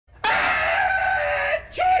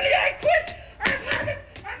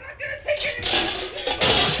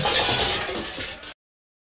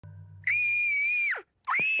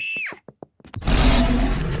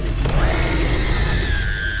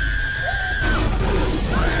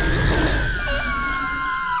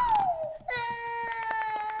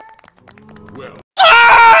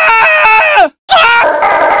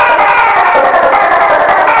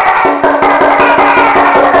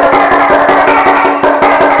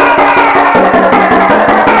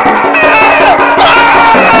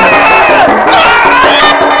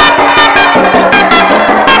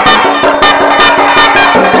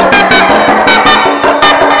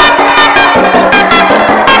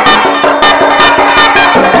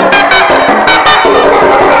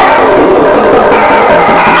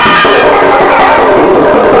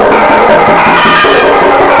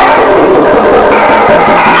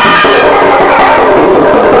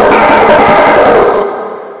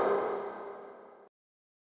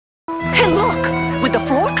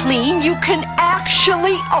can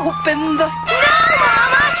actually open the... No,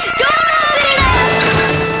 Mama! Don't open it up!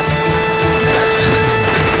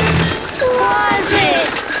 Was it?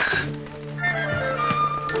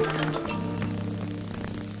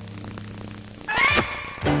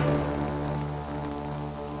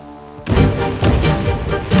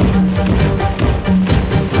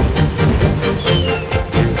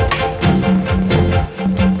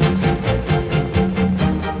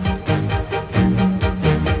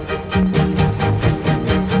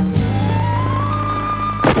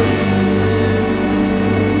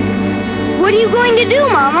 What are you going to do,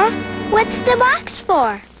 Mama? What's the box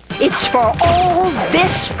for? It's for all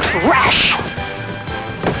this trash.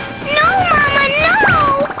 No, Mama,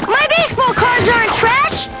 no! My baseball cards aren't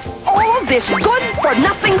trash! All this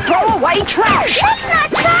good-for-nothing throwaway trash. That's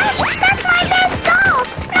not trash! That's my best doll!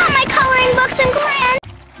 Not my coloring books and crayons!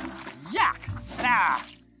 Yuck! Ah,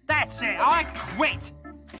 that's it, I quit!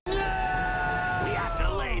 We have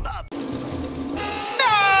to leave up!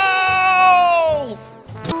 No!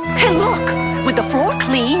 And look, with the floor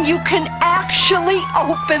clean, you can actually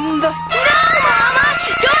open the... No, Mama!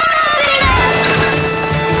 Don't open it up!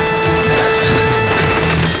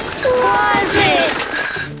 Was it?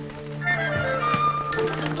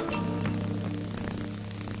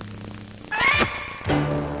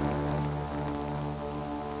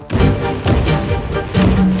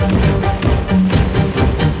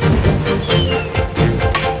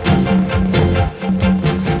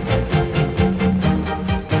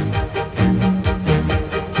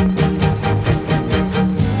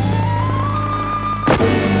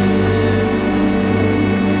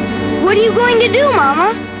 What are you going to do,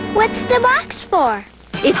 Mama? What's the box for?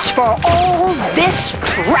 It's for all this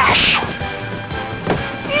trash.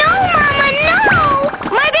 No, Mama, no!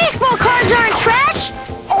 My baseball cards aren't trash!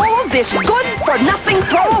 All this good-for-nothing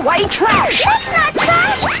throwaway trash. That's not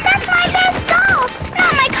trash! That's my best doll!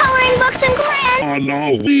 Not my coloring books and crayons! Oh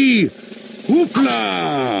no!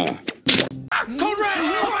 Hoopla! Code Red!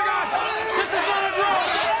 Oh my god! This is not a drone!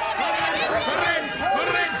 Put it in! Put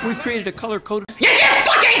it in! We've created a color-coded... You did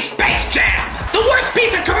fucking Space Jam! The worst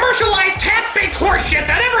piece of commercialized half-baked horseshit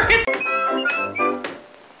that ever hit...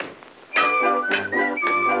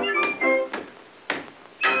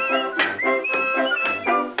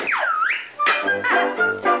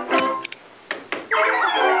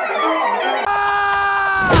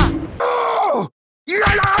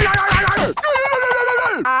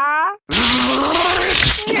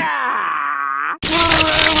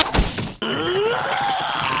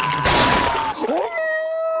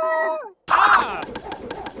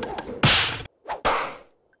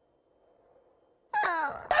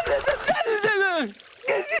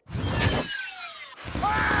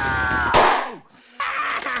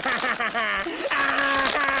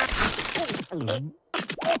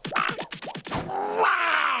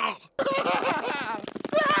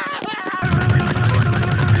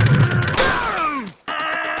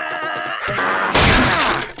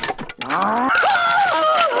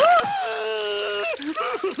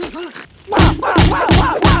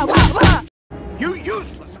 You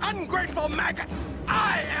useless, ungrateful maggot!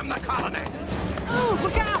 I am the colonnade! Oh,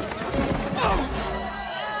 look out! Oh.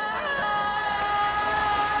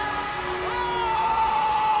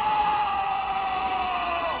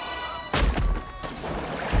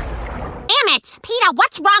 Damn it! Peter,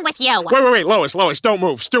 what's wrong with you? Wait, Lois, don't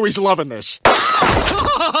move. Stewie's loving this.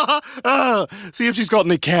 See if she's got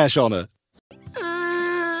any cash on her.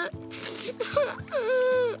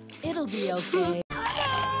 It'll be okay.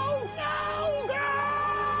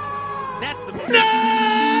 That's the... No!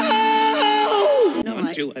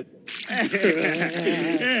 Don't do it.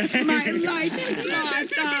 My life has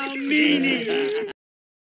lost all meaning!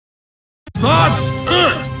 That's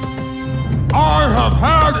it! I have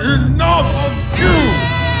had enough of you!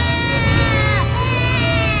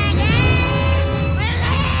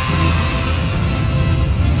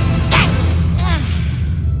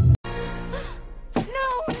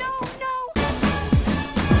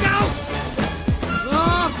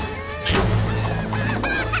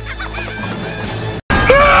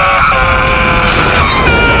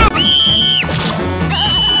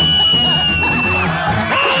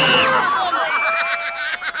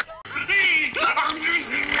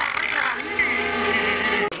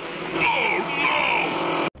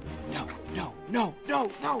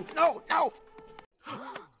 No.